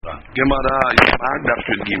Gemara, Yoma, Daf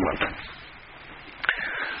Gimel.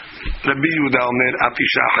 Rabbi Yehuda Omer,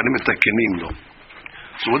 Afisha Harim Etakenim Lo.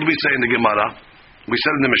 So what do we say in the Gemara? We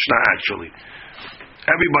said in the Mishnah actually.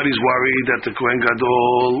 Everybody's worried that the Kohen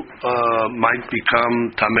Gadol might become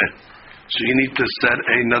Tameh. So you need to set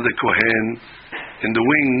another Kohen in the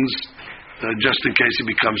wings just in case he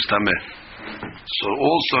becomes Tameh. So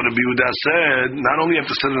also Rabbi Yehuda said, not only have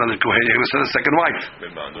to set another Kohen, you have to set a second wife.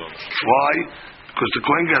 Why? Because the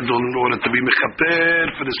Kohen Gadol, in order to be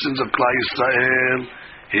mechaper for the sins of Klal Yisrael,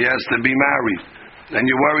 he has to be married. And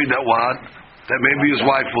you're worried that what? That maybe his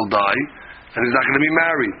wife will die, and he's not going to be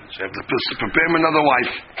married. So you have to prepare him another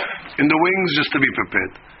wife in the wings just to be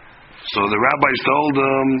prepared. So the rabbis told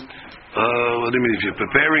him, what do you mean? If you're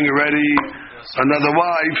preparing already another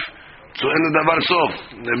wife, so in the davar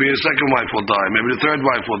sof, maybe a second wife will die, maybe the third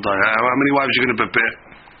wife will die. How many wives are you going to prepare?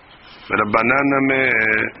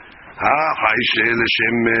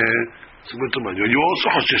 You also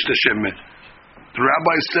choshesh the shemeh. The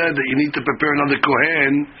rabbi said that you need to prepare another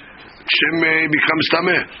kohen. Shemeh becomes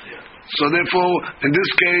tameh. So therefore, in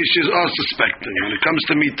this case, she's all suspecting. When it comes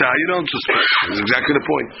to mita, you don't suspect. That's exactly the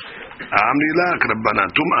point. Amri lak Rabbana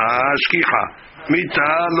tum'ah shkicha,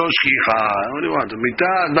 mita lo shkicha. What do you want?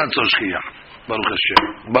 Mita is not so shkicha, Baruch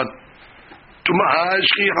Hashem. But tum'ah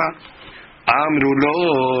shkicha. Amru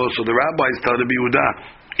lo. So the rabbis tell Rabbi Yehuda,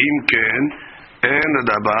 im ken en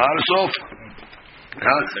dabar sof.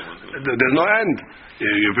 There's no end.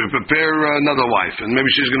 You prepare another wife, and maybe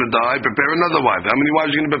she's going to die. Prepare another wife. How many wives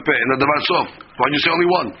are you going to prepare? In the davar sof. Why'd you say only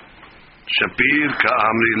one? Shapir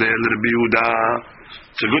ka'amri le Rabbi Yehuda.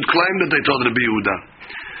 It's a good claim that they told Rabbi Yehuda.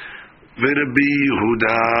 Rabbi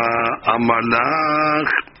Yehuda amar lach.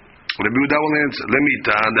 Rabbi Yehuda will answer.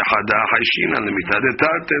 Lemita dechada haishina. Lemita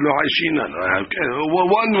detate lo haishina. Okay,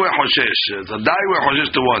 one we're choshesh. It's a die we're choshesh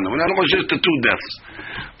to one. We're not choshesh to two deaths.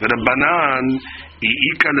 Rabbanan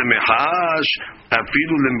iika lemechash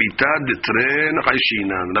afilu lemita detren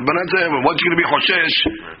haishina. Rabbanan say, what's going to be choshesh?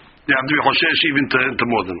 You have to be choshesh even to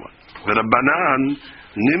more than one. Rabbanan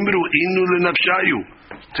nimru inu lenafshayu.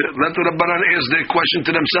 Let the Rabbanan ask their question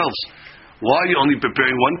to themselves. Why are you only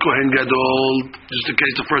preparing one Kohen Gadol just in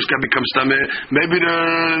case the first guy becomes Tameh? Maybe the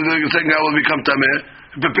second guy will become Tameh.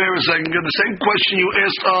 Prepare a second guy. The same question you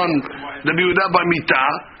asked on the Yehuda by Mita,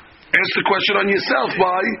 ask the question on yourself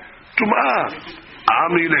by Tum'ah.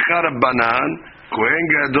 Amri lecha Rabbanan Kohen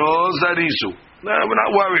Gadol zarizu. No, we're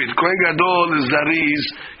not worried. Kohen Gadol is zariz.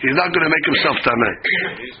 He's not going to make himself Tameh.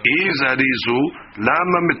 He's zarizu.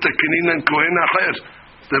 Lama mitakenin and Kohen acher.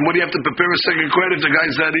 Then what do you have to prepare a second Kohen if the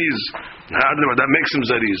guy's zariz? That makes him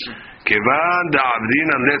zariz. Kevan da'avdin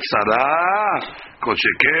anet sarah kol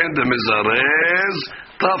sheken demizarez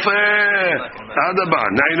tafeh adaban.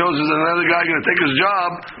 Now he knows there's another guy going to take his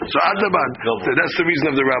job, so adaban. That's the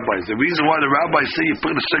reason of the rabbis. The reason why the rabbis say you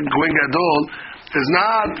put a second Kohen Gadol is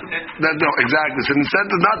not that, no, exactly. It's an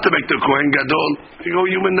incentive not to make the Kohen Gadol. You go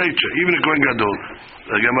human nature, even a Kohen Gadol.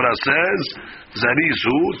 The Gemara says,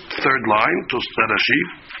 Zarizu, third line, to Rashi,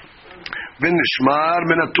 Bin Nishmar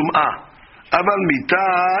min Tum'ah. Aval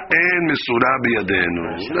mita en misura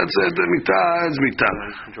biyadenu. That's it. The mita is mita,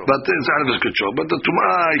 but it's out of his control. But the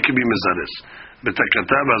Tum'ah he can be mizaris.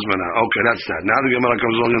 Betakata bazmana. Okay, that's that. Now the Gemara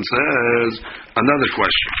comes along and says another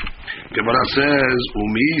question. Gemara says,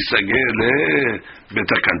 Umi sagele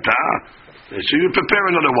betakata. So you prepare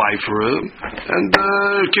another wife for him, and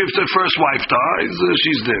if the first wife dies,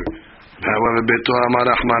 she's there. However, beto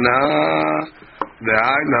amarachmana,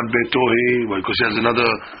 because he has another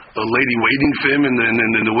lady waiting for him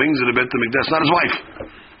in the wings of the Bet HaMikdash. It's not his wife.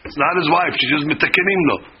 It's not his wife. She's just mitakenim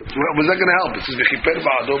lo. What's that going to help? It says v'chiper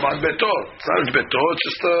ba'ado ba'ad beto. It's not his beto. It's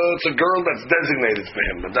just it's a girl that's designated for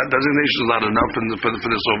him. But that designation is not enough for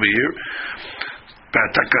this over here.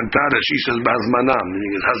 She says Hazmana.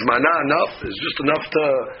 Meaning is Hazmana enough? Is just enough to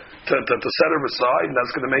set her aside, and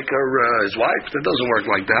that's going to make her his wife? That doesn't work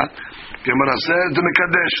like that. Gemara says the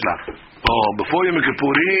Mekadesh la. Oh, before Yom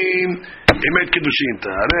Kippurim, he made kiddushin.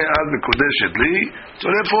 Tarei ad mekudeshet li. So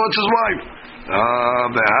therefore, it's his wife.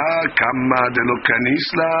 Kama de lo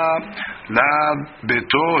kanisla la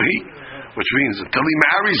betohi, which means until he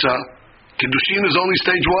marries her, kiddushin is only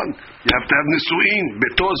stage one. You have to have nisuin.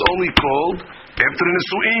 Beto is only called after the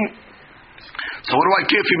nisuin. So what do I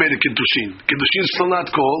care if he made a kiddushin? Kiddushin is still not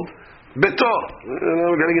called beto.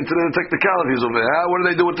 We're getting into the technicalities over here. What do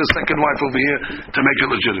they do with the second wife over here to make it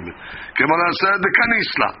legitimate? Gemara said the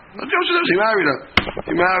kanisla. He married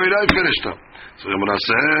her. He finished her. So Gemara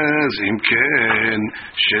says, Imken,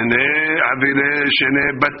 Shene Avile, Shene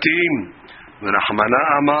Batim. ורחמנא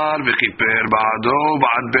אמר וכיפר בעדו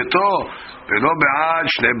ובעד ביתו ולא בעד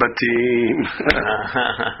שני בתים.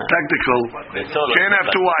 Technical. Can't have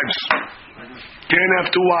two wives. Can't have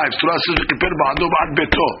two wives. תורה says וכיפר בעדו ובעד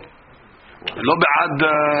ביתו ולא בעד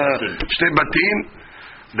שני בתים.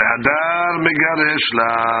 והדר מגרש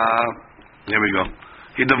לה. Here we go.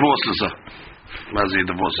 He divorces her. מה זה he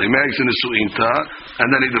divorces her? He marries in נישואין and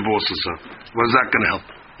then he divorces her. What is that going to help?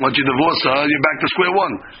 Once you divorce her, you're back to square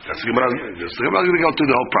one. That's the Gemara. The Gemara is going to go through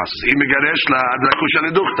the whole process.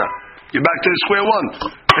 You're back to square one.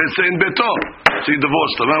 It's in beto. So you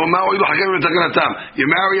divorced her. You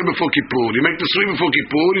marry her before Kippur. You make the sweet before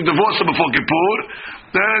Kippur. You divorce her before Kippur.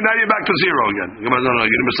 Now you're back to zero again. No,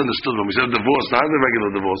 you misunderstood him. He said divorce, not the regular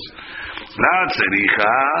divorce.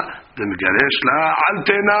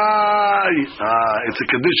 It's a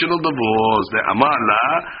conditional divorce.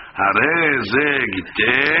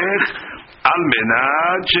 Al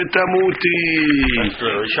menat shetamuti,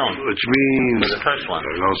 which means the first one.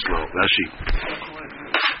 Go slow. Rashi.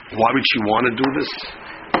 Why would she want to do this?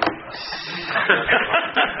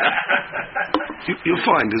 You'll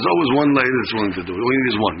find there's always one lady that's willing to do it. All you need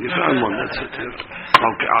is one. You found one. That's it.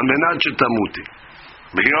 Okay. Al menat shetamuti.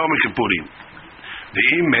 B'yom kippurim.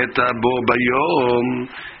 V'im meta bo bayom.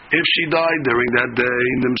 If she died during that day,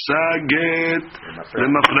 nimsa get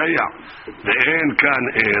lemafreya. Ve'en kan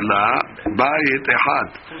ela bayit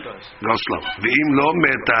echad. Go slow. Ve'im lo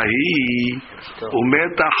meta hi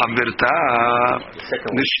umeta chaverta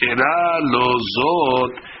nishira lo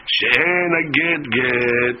zot she'en get.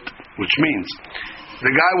 Which means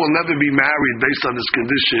the guy will never be married based on this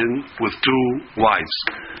condition with two wives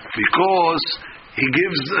because he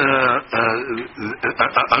gives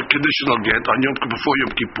a conditional get on before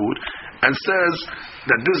Yom Kippur and says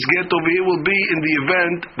that this get over here will be in the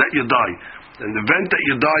event that you die. In the event that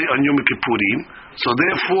you die on Yom Kippurim, so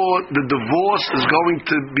therefore the divorce is going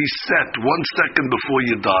to be set 1 second before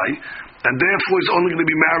you die, and therefore he's only going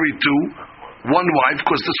to be married to one wife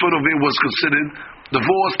because this one over here was considered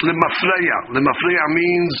divorced lemafreya. Lemafreya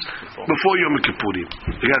means before Yom Kippurim.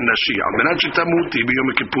 Again, Nashi. Al menat shetamuti b'Yom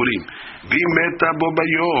Kippurim. V'imeta bo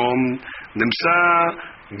bayom nimsa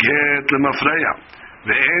get lemafreya.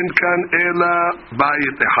 Ve'en kan ela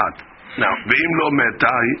bayit echad. Now, v'im lo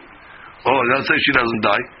metai. Oh, let's say she doesn't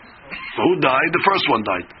die. Who died? The first one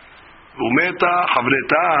died. Umeta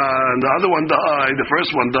chavreta, and the other one died. The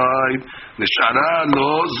first one died. Nishara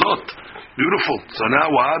lo zot. Beautiful. So now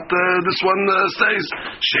what? This one says,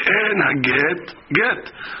 she'en haget get.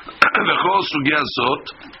 V'chol sugya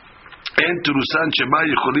zot, en turusan sheba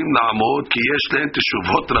yicholim la'amod, ki yesh le'en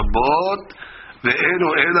teshuvot rabot, ve'eno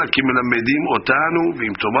ela ki melamedim otanu,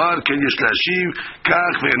 v'im tomar, ken yesh la'ashiv,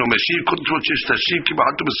 kach ve'eno meshiv, kol tzvot shesh tashiv, ki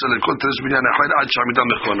ba'atu b'salel, kol teres binyan echad, ad sh'amidam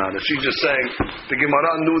nechona. She's just saying, the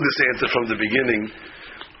Gemara knew this answer from the beginning.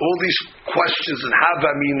 All these questions and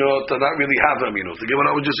havaminot are not really havaminot. The Gemara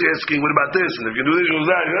was just asking, what about this? And if you do this, you do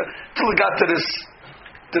that. Until it got to this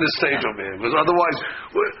stage over here. Because otherwise,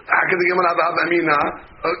 how can the Gemara have havamina?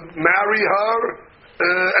 Marry her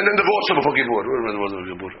and then divorce her before Kippur.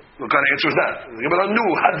 What kind of answer is that? The Gemara knew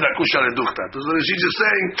hadra kusha leduchta. She's just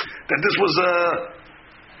saying that this was a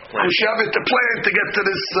kushavit, a plan to get to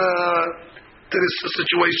this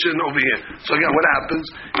situation over here. So again, what happens?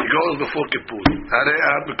 He goes before Kippur.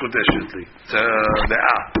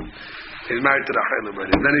 He's married to Rachel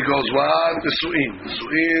already. And then he goes, what? Nisu'in.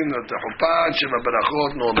 Nisu'in, the Chupan, Shema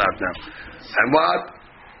Barachot, and all that now. And what?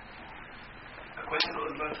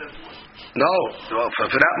 No. For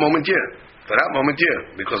that moment, yeah. For that moment,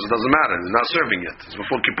 yeah. Because it doesn't matter. He's not serving yet. It's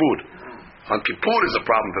before Kippur. On Kippur is a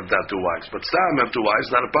problem if have two wives. But Stam have two wives,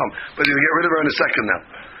 not a problem. But he'll get rid of her in a second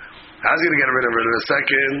now. How's he going to get rid of her in a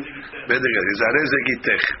second? He's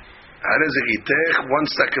arezegitech. Arezegitech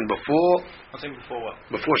 1 second before. 1 second before what?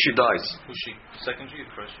 Before she dies. Who's she? The second G or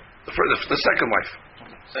the first G? The second wife.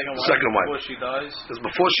 Okay. The second wife. Before she dies.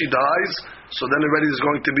 Before she dies, so then already there's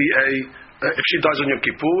going to be if she dies on Yom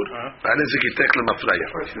Kippur, arezegitech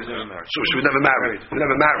lemafreya. So she was never married.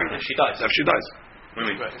 Never married. If she dies. If she dies.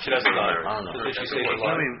 She doesn't die. I don't know. If she stays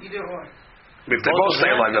alive. If they both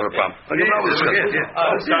stay alive, never a problem. We'll see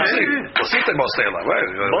if they both stay alive. Right?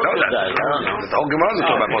 The whole Gemara is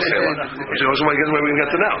talking about both stay alive. Which is why we can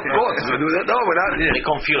get to now. No, we're not. They're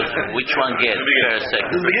confused. Which one gets first,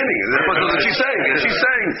 second? This is the beginning. That's what she's saying. She's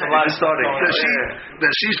saying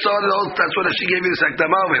that she started. That's what she gave you this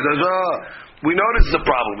akdama with. We know this is a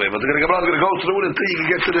problem, but the Gemara is going to go through it until you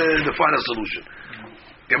can get to the final solution.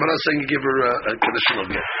 Gemara is saying you give her a conditional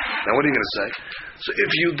get. Now what are you going to say? So if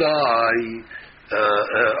you die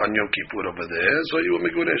on Yom Kippur over there, so you will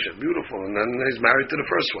make Guresha. Beautiful. And then he's married to the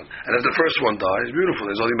first one. And if the first one dies, beautiful.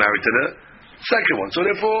 He's only married to the Second one. So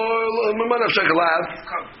therefore,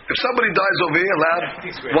 if somebody dies over here, he'll have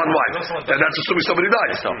one wife. And that's assuming somebody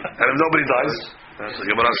dies. And if nobody dies, that's what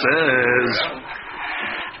Gemara says.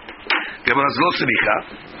 Gemara says, lo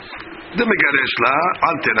selicha. דמגרש לה,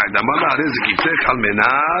 אל תנאי דמה לה, הרי זה גיתך על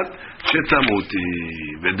מנת שתמותי.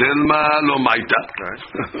 ודלמה לא מייתה.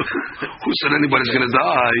 Who said anybody's going to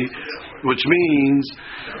die? Which means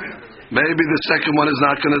maybe the second one is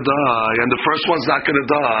not going to die, and the first one's not going to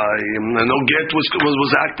die, and no get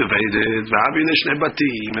was activated.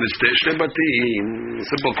 And it's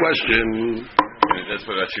simple question. That's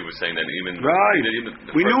what Rashi was saying. That even right,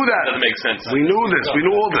 we knew that. Doesn't make sense. We knew this. We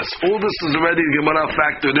knew all this. All this is already Gemara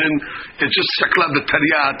factored in. It's just shakla the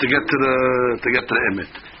tariyah to get to the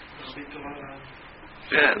emet.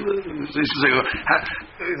 Yeah,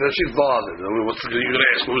 she's bothered. You're going to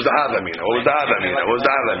ask, what was the Havamina? What was the Havamina? What was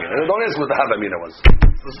the Havamina? Don't ask what the Havamina was.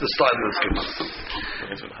 Let's decide this Gemara.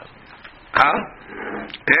 Huh?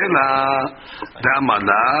 Ela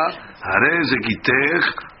damala hare ze gitech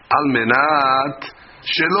al menat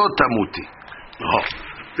shelo tamuti. Oh,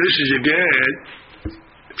 this is a get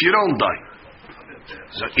if you don't die.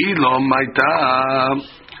 So ilom maita.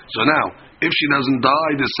 So now, if she doesn't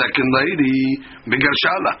die, the second lady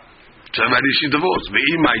begarshala. So already she divorced.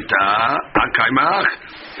 Ve'i maita akaymach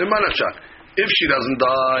emalachak. If she doesn't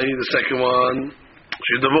die, the second one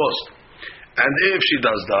she divorced. And if she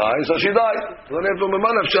does die, so she died. So therefore, you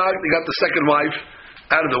got the second wife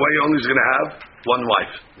out of the way. You're only going to have one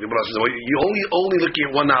wife. You're only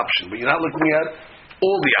looking at one option, but you're not looking at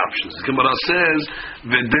all the options. The Gemara says,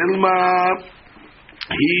 "V'delma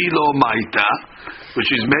hilo maita,"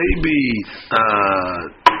 which is maybe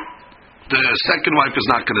the second wife is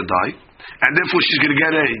not going to die, and therefore she's going to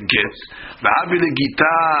get a get. V'habi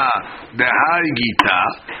legita dehai gita,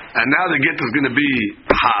 and now the get is going to be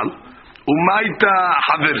hal. Umaita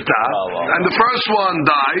havirta, and the first one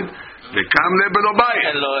died. Bekam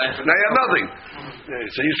lebenobayit. Now you have nothing.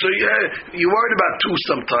 So you're worried about two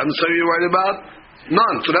sometimes. So you're worried about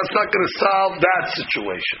none. So that's not going to solve that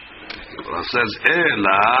situation. It says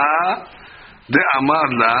ela de amar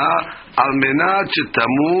la al menat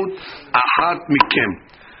shetamut achat mikem.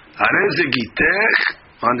 Harei gitech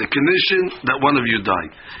on the condition that one of you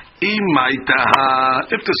died.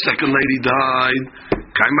 If the second lady died,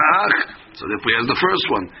 kaimach. So if we have the first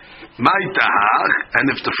one, maitach,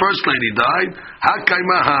 and if the first lady died,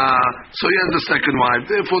 hakaimaha. So he has the second wife.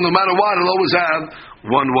 Therefore, no matter what, he'll always have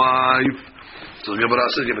one wife. So the Gemara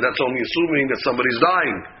says, but that's only assuming that somebody's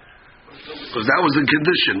dying, because that was the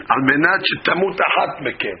condition. Al menat shetamut achat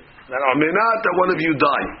mekem. Al menat that one of you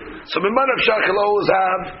died. So miman afshach will always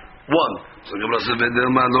have one. So the Gemara says, who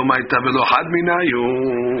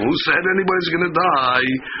said anybody's going to die?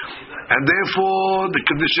 And therefore, the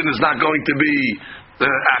condition is not going to be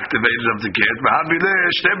activated of the get.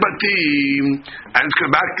 And it's come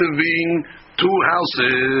back to being two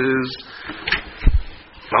houses.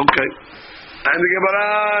 Okay. And the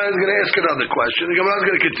Gemara is going to ask another question. The Gemara is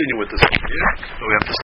going to continue with this. Yeah? So we have to